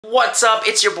What's up?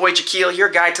 It's your boy Jackeal, your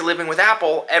guide to living with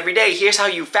Apple every day. Here's how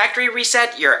you factory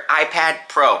reset your iPad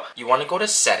Pro. You want to go to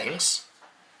Settings.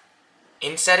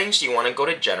 In Settings, you want to go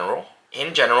to General.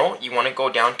 In General, you want to go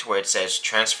down to where it says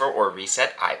Transfer or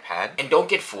Reset iPad. And don't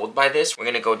get fooled by this. We're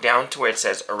going to go down to where it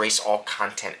says Erase All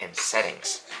Content and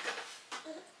Settings.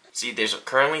 See, there's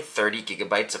currently 30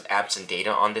 gigabytes of apps and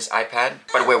data on this iPad,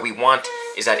 but where we want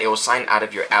is that it will sign out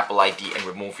of your Apple ID and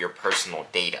remove your personal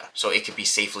data, so it could be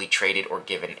safely traded or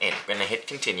given in. We're gonna hit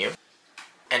continue.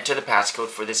 Enter the passcode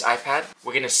for this iPad.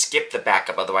 We're gonna skip the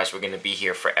backup, otherwise we're gonna be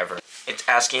here forever. It's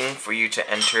asking for you to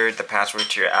enter the password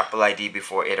to your Apple ID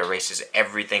before it erases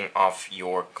everything off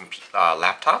your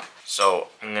laptop. So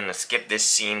I'm gonna skip this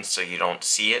scene so you don't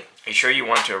see it. Are you sure you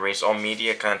want to erase all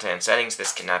media, content, and settings?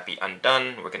 This cannot be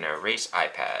undone. We're gonna erase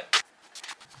iPad.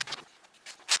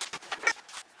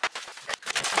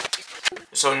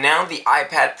 So now the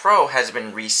iPad Pro has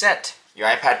been reset. Your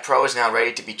iPad Pro is now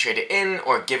ready to be traded in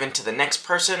or given to the next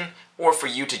person, or for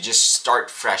you to just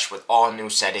start fresh with all new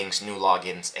settings, new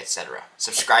logins, etc.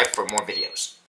 Subscribe for more videos.